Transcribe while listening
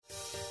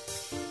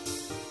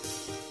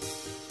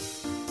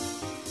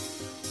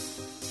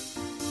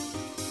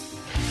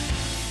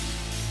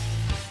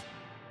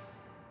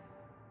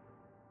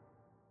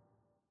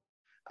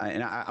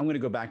I'm going to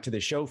go back to the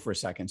show for a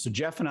second. So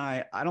Jeff and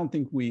I don't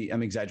think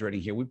I'm exaggerating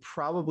here. We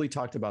probably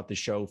talked about the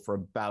show for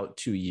about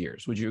 2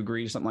 years. Would you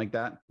agree? Something like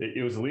that?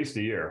 It was at least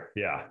a year.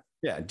 Yeah.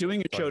 Yeah.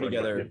 Doing a show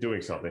together.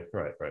 Doing something.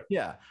 Right.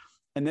 Yeah.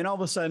 And then all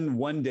of a sudden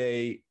one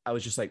day I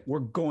was just like, we're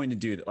going to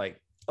do it.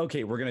 Like,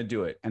 okay, we're going to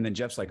do it. And then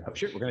Jeff's like, oh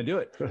shit, we're going to do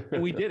it.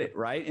 And we did it.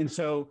 Right. And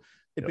so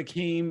it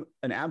became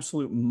an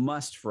absolute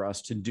must for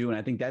us to do. And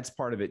I think that's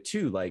part of it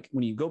too. Like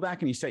when you go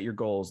back and you set your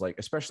goals, like,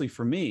 especially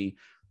for me,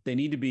 they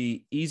need to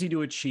be easy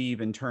to achieve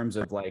in terms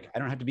of like, I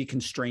don't have to be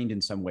constrained in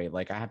some way.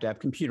 Like I have to have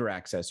computer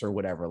access or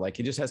whatever. Like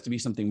it just has to be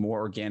something more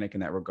organic in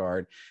that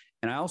regard.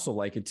 And I also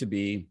like it to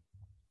be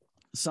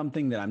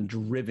something that I'm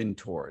driven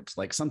towards,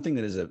 like something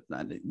that is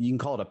you can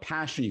call it a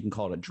passion, you can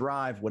call it a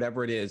drive,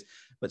 whatever it is,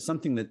 but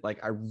something that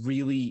like,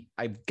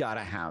 I've got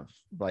to have,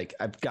 like,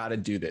 I've got to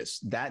do this.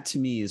 That to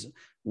me is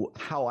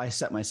how I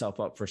set myself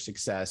up for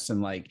success.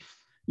 And like,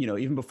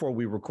 even before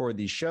we record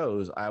these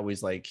shows, I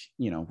always like,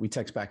 we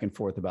text back and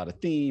forth about a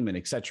theme and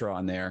et cetera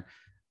on there.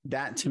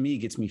 That to me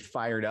gets me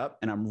fired up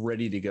and I'm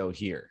ready to go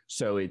here.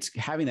 So it's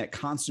having that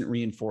constant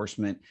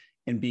reinforcement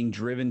and being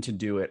driven to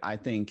do it, I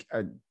think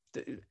are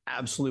the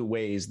absolute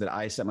ways that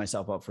I set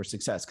myself up for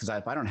success. Because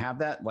if I don't have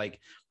that, like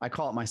I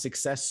call it my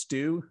success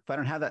stew. If I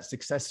don't have that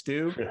success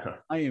stew,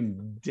 I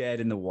am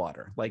dead in the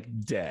water, like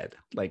dead.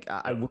 Like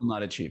I will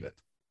not achieve it.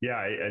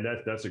 Yeah, and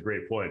that's a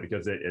great point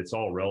because it's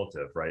all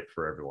relative, right,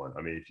 for everyone.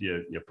 I mean, if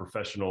you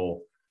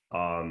professional,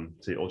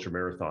 say ultra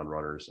marathon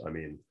runners, I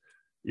mean,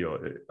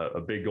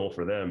 a big goal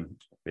for them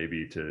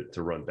maybe to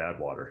run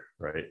Badwater,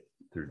 right,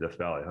 through Death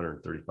Valley,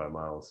 135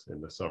 miles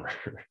in the summer,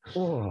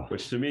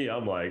 which to me,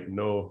 I'm like,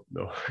 no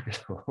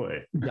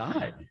way.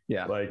 Die.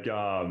 Yeah. Like,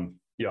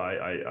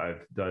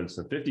 I've done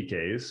some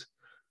 50Ks,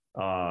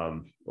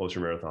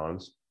 ultra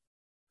marathons.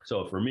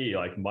 So for me,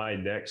 like my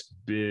next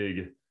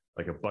big,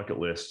 like a bucket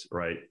list,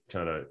 right,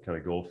 kind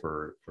of goal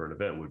for an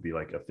event would be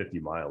like a 50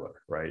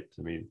 miler, right?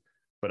 I mean,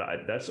 but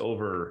that's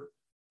over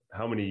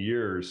how many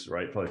years,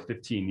 right? Probably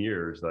 15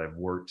 years that I've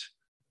worked,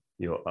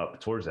 up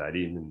towards that.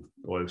 Even,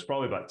 well, it was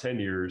probably about 10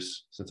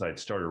 years since I'd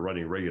started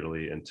running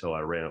regularly until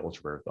I ran an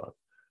ultra marathon,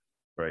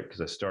 right?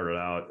 Because I started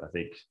out,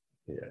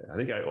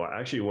 I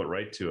actually went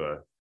right to a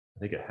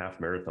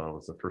half marathon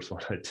was the first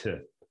one I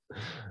did.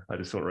 I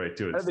just went right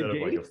to it instead of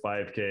like a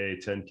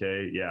 5K,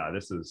 10K. Yeah,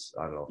 this is,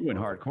 I don't know. You went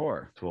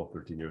hardcore 12,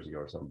 13 years ago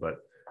or something. But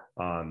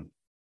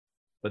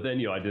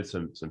then, I did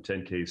some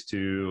 10Ks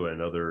too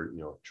and other,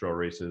 trail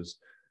races.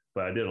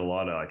 But I did a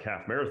lot of like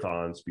half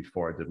marathons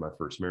before I did my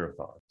first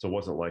marathon. So it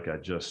wasn't like I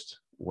just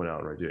went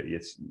out and I did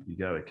it. You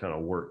got to kind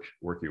of work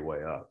your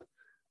way up,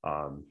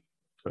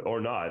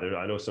 or not.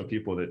 I know some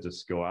people that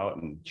just go out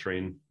and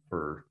train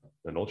for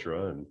an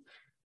ultra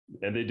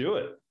and they do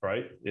it,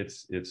 right?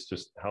 It's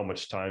just how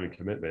much time and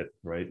commitment,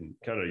 right? And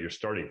kind of your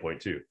starting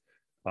point too.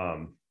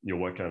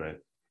 What kind of,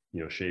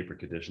 shape or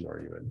condition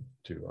are you in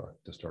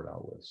to start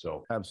out with?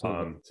 So,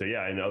 absolutely. So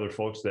yeah. And other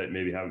folks that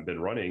maybe haven't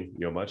been running,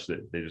 much,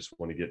 that they just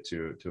want to get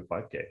to a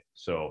 5K.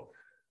 So,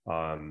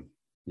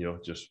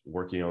 just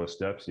working on the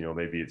steps,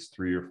 maybe it's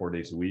 3 or 4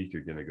 days a week,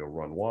 you're going to go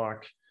run,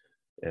 walk,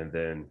 and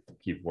then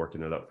keep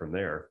working it up from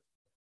there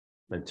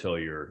until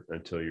you're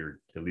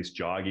at least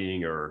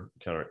jogging or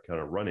kind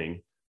of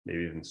running,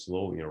 maybe even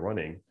slow,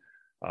 running.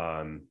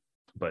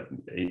 But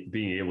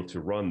being able to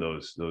run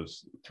those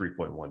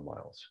 3.1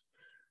 miles.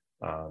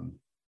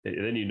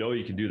 And then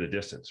you can do the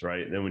distance,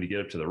 right? And then when you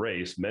get up to the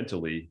race,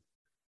 mentally,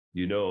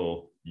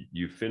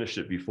 you finished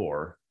it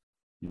before,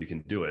 you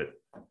can do it.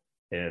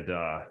 And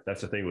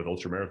that's the thing with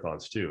ultra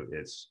marathons too.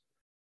 It's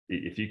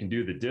if you can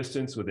do the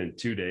distance within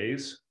 2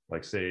 days,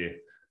 like say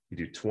you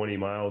do 20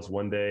 miles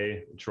one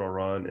day trail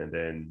run, and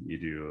then you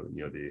do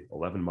the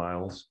 11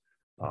 miles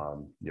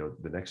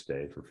the next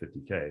day for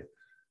 50K,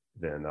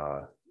 then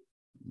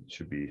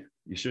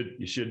you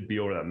should be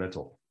over that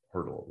mental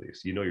hurdle at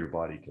least. Your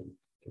body can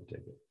take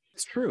it.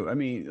 It's true. I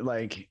mean,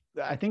 like,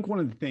 I think one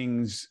of the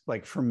things,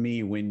 like for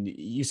me, when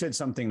you said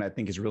something that I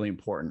think is really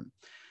important,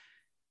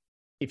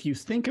 if you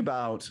think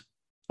about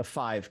a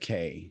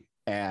 5K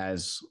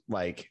as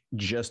like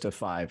just a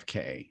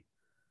 5K,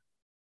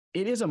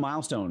 it is a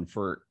milestone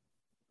for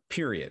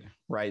period,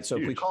 right? So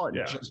huge. If we call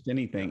it just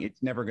anything,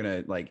 it's never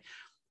going to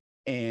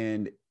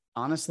and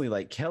honestly,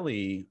 like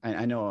Kelly,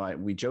 I know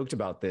we joked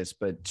about this,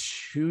 but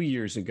 2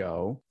 years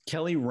ago,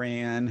 Kelly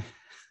ran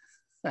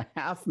a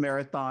half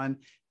marathon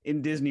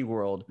in Disney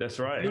World. That's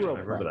right. I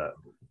remember that.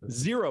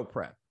 Zero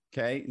prep.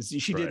 Okay.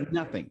 She did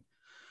nothing.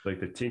 Like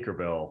the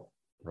Tinkerbell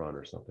run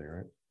or something,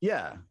 right?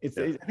 Yeah. I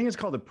think it's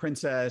called the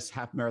Princess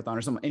Half Marathon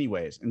or something.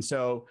 Anyways. And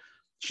so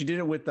she did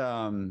it with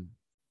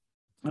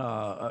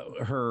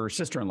her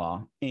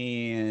sister-in-law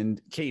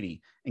and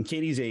Katie. And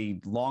Katie's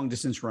a long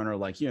distance runner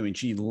like you. I mean,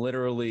 she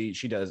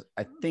does,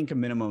 I think, a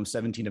minimum of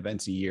 17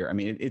 events a year. I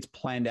mean, it's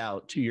planned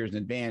out 2 years in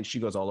advance. She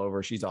goes all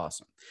over. She's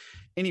awesome.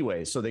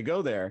 Anyway, so they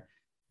go there.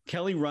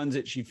 Kelly runs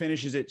it. She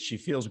finishes it. She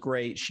feels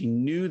great. She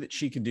knew that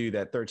she could do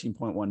that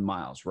 13.1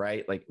 miles,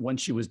 right? Like once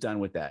she was done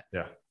with that.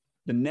 Yeah.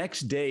 The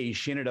next day,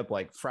 she ended up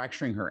like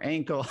fracturing her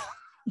ankle.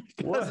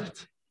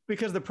 What?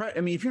 because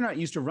I mean, if you're not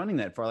used to running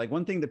that far, like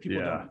one thing that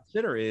people don't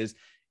consider is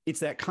it's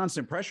that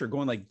constant pressure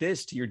going like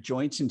this to your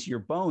joints and to your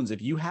bones.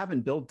 If you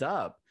haven't built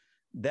up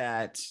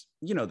that,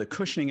 the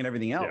cushioning and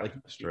everything else, like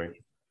strength,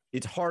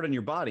 it's hard on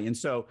your body. And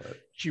so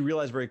she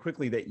realized very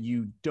quickly that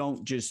you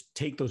don't just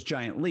take those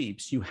giant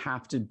leaps. You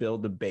have to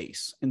build the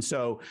base. And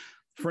so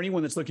for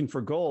anyone that's looking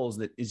for goals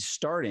that is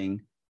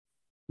starting,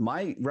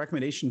 my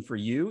recommendation for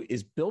you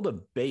is build a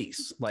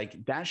base.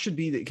 Like that should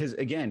be because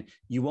again,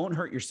 you won't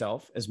hurt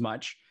yourself as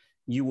much.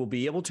 You will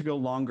be able to go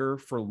longer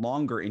for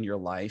longer in your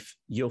life.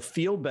 You'll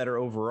feel better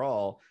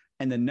overall.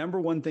 And the number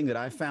one thing that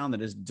I found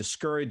that is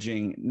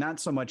discouraging, not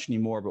so much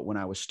anymore, but when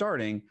I was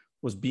starting,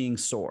 was being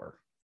sore,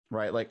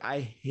 right? Like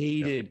I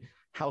hated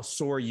how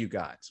sore you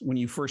got when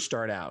you first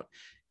start out.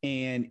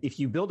 And if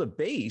you build a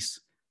base,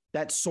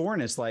 that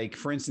soreness, like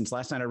for instance,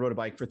 last night I rode a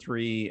bike for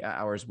 3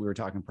 hours. We were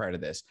talking prior to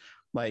this,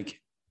 like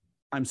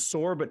I'm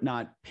sore, but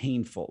not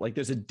painful. Like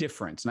there's a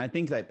difference. And I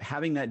think that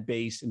having that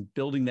base and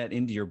building that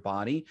into your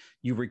body,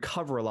 you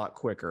recover a lot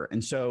quicker.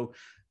 And so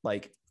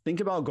like, think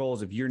about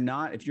goals. If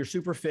you're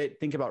super fit,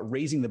 think about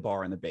raising the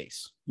bar in the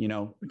base,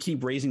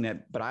 keep raising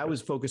that. But I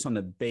always focus on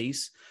the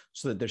base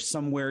so that there's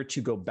somewhere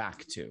to go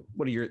back to.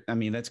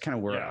 That's kind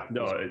of where.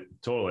 Yeah,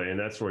 totally. And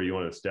that's where you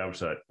want to establish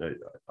that.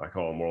 I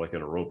call it more like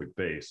an aerobic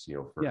base,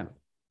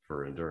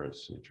 for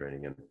endurance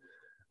training.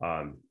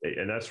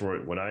 And that's where,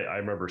 when I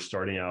remember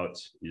starting out,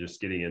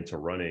 just getting into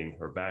running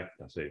or back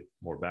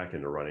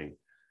into running.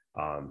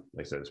 Like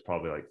I said, it's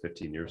probably like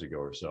 15 years ago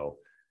or so.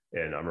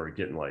 And I remember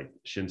getting like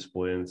shin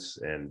splints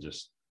and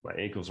just my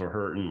ankles were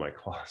hurting, my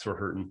quads were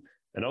hurting.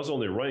 And I was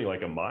only running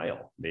like a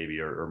mile maybe,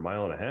 or a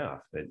mile and a half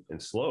and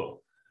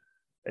slow.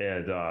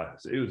 And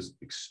so it was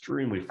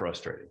extremely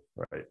frustrating,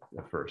 right,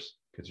 at first,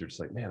 because you're just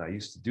like, man, I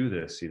used to do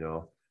this,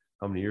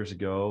 how many years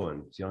ago,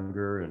 and it's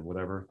younger and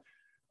whatever.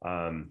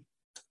 And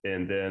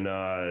then,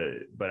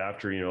 but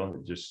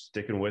after, just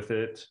sticking with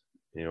it,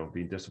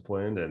 being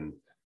disciplined and,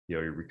 you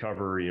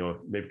recover,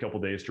 maybe a couple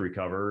of days to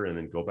recover and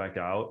then go back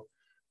out,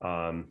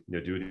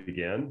 do it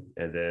again.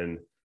 And then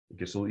it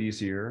gets a little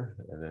easier.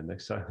 And then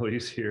next time a little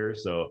easier.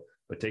 So,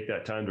 but take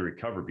that time to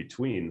recover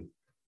between,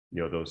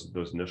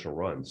 those initial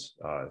runs.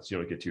 So you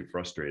don't get too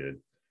frustrated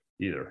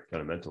either, kind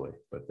of mentally,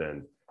 but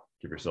then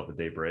give yourself a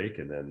day break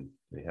and then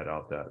you head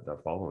out that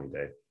following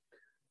day.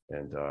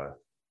 And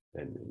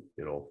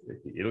it'll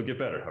get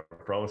better. I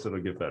promise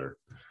it'll get better.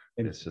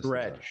 And it's just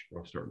stretch.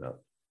 We're starting out.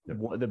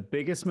 Yep. The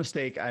biggest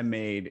mistake I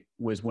made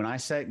was when I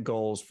set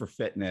goals for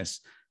fitness,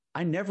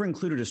 I never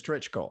included a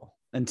stretch goal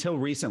until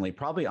recently,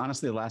 probably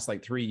honestly the last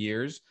like 3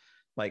 years,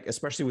 like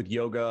especially with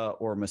yoga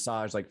or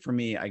massage. Like for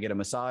me, I get a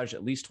massage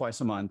at least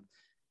twice a month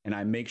and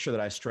I make sure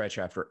that I stretch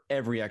after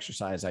every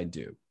exercise I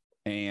do.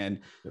 And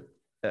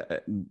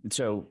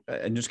so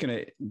I'm just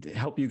going to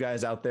help you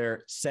guys out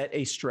there, set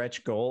a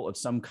stretch goal of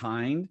some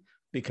kind,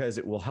 because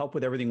it will help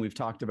with everything we've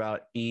talked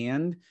about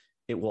and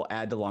it will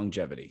add to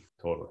longevity.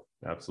 Totally.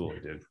 Absolutely,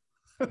 dude.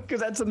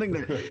 Because that's something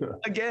that,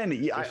 again,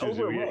 I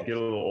overlook. Get a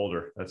little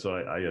older. That's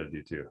what I got to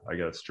do too. I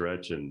got to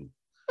stretch and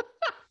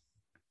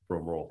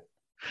foam roll.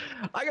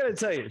 I got to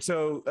tell you.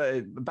 So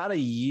about a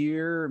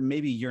year,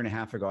 maybe a year and a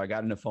half ago, I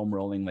got into foam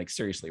rolling, like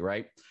seriously,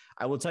 right?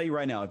 I will tell you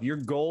right now, if your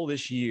goal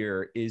this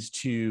year is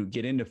to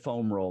get into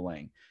foam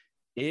rolling,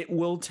 it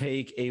will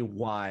take a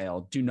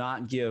while. Do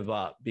not give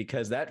up,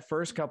 because that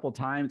first couple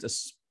times,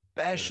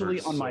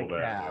 especially on my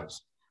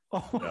calves.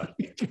 Oh my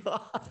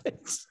God.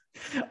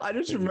 I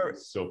just remember.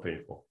 It's so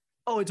painful.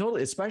 Oh, it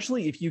totally.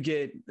 Especially if you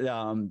get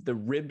the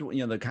ribbed,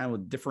 the kind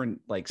of different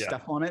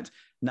stuff on it,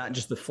 not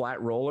just the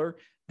flat roller.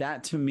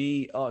 That to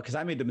me, because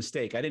I made the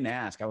mistake. I didn't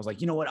ask. I was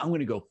like, you know what? I'm going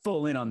to go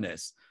full in on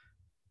this.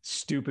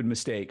 Stupid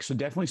mistake. So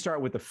definitely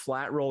start with the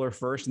flat roller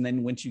first. And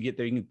then once you get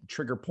there, you can get the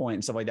trigger point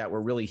and stuff like that,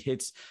 where it really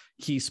hits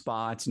key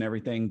spots and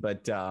everything.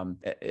 But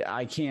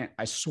I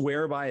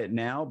swear by it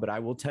now, but I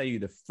will tell you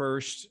the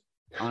first,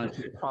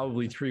 honestly,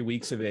 probably 3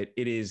 weeks of it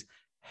is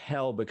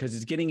hell, because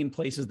it's getting in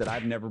places that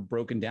I've never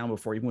broken down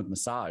before, even with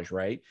massage,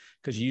 right?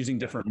 Because you're using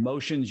different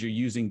motions, you're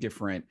using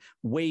different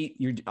weight,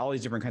 you're all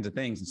these different kinds of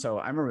things. And so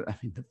I remember,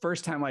 the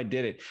first time I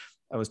did it,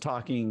 I was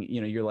talking,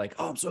 you're like,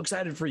 oh, I'm so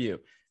excited for you.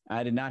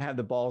 I did not have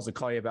the balls to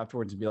call you up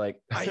afterwards and be like,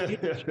 I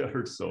hate it. That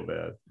hurts so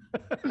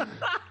bad.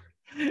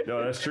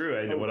 No, that's true.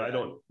 And when I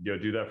don't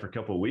do that for a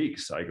couple of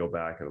weeks, I go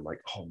back and I'm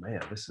like, oh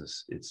man,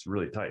 it's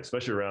really tight,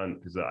 especially around,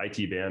 because the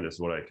IT band is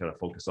what I kind of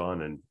focus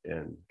on, and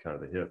kind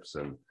of the hips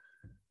and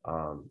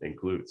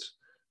glutes.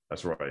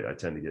 That's where I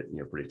tend to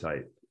get pretty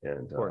tight.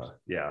 And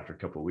after a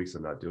couple of weeks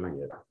of not doing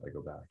it, I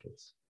go back.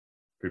 It's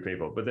pretty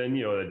painful. But then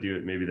I do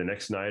it maybe the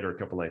next night or a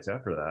couple nights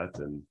after that,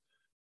 and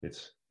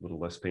it's a little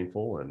less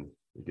painful, and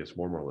it gets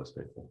more and less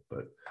painful.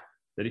 But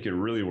then you can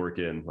really work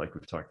in, like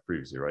we've talked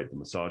previously, right? The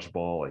massage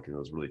ball, like in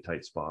those really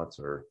tight spots,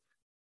 or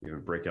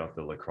even break out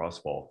the lacrosse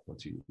ball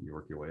once you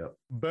work your way up.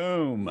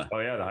 Boom. Oh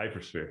yeah, the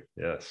hypersphere.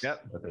 Yes.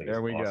 Yep.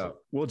 There we go.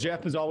 Well,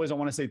 Jeff, as always, I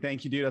want to say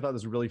thank you, dude. I thought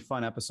this was a really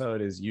fun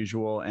episode as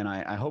usual. And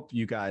I hope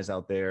you guys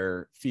out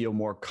there feel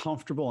more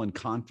comfortable and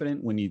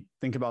confident when you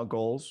think about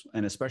goals.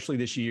 And especially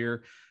this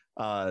year,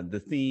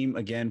 The theme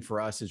again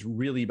for us is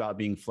really about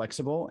being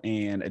flexible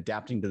and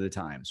adapting to the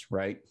times,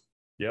 right?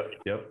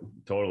 Yep,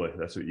 totally.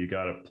 That's what you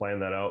got to plan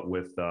that out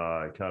with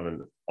kind of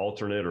an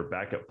alternate or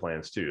backup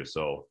plans too.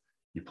 So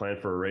you plan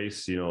for a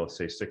race,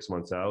 say 6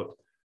 months out.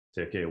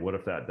 Say, okay, what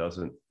if that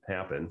doesn't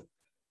happen?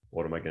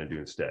 What am I going to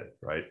do instead?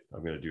 Right?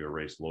 I'm going to do a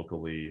race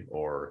locally,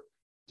 or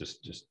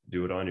just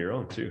do it on your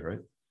own too, right?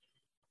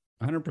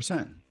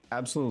 100%.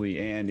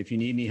 Absolutely. And if you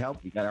need any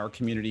help, we got our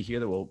community here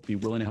that will be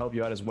willing to help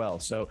you out as well.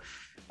 So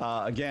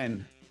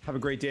again, have a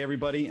great day,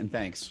 everybody, and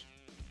thanks.